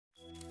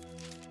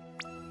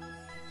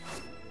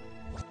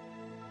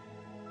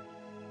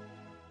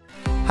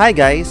Hi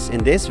guys,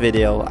 in this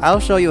video, I'll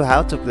show you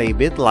how to play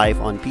BitLife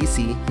on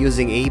PC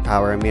using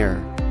ApowerMirror.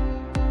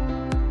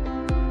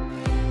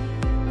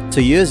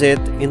 To use it,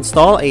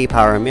 install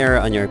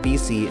ApowerMirror on your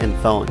PC and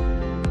phone.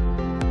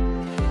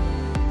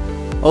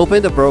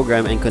 Open the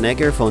program and connect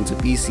your phone to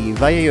PC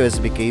via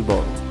USB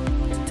cable.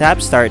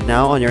 Tap Start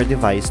Now on your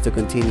device to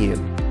continue.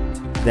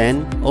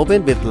 Then,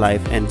 open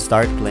BitLife and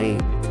start playing.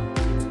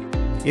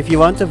 If you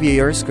want to view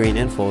your screen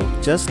in full,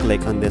 just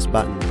click on this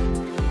button.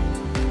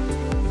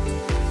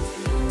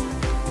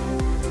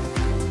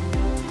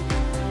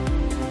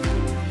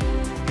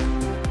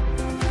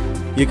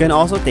 You can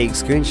also take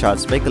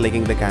screenshots by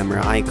clicking the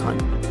camera icon.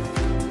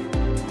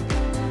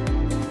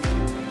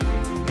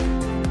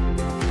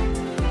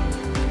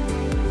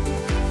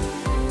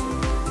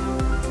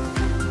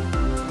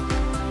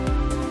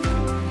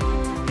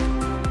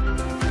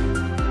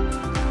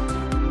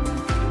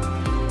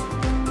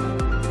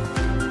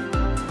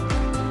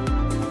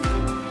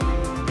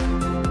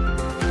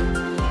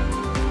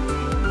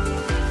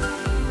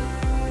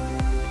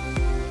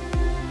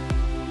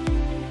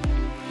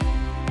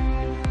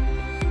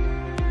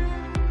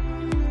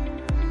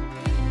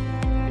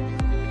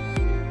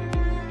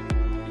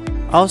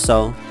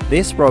 Also,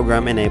 this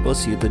program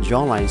enables you to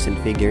draw lines and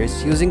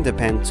figures using the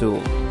pen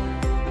tool.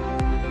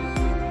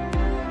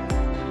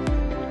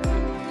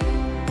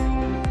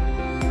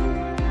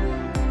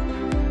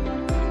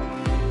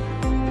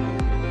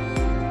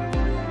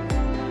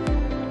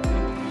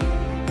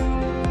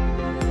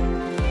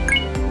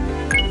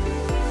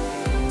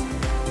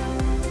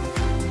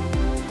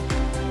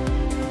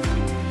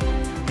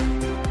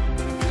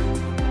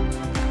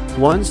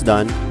 Once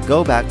done,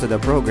 go back to the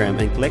program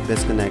and click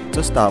Disconnect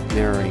to stop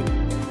mirroring.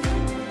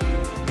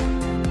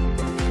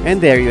 And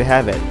there you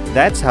have it.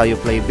 That's how you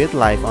play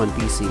BitLife on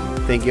PC.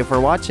 Thank you for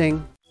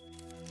watching.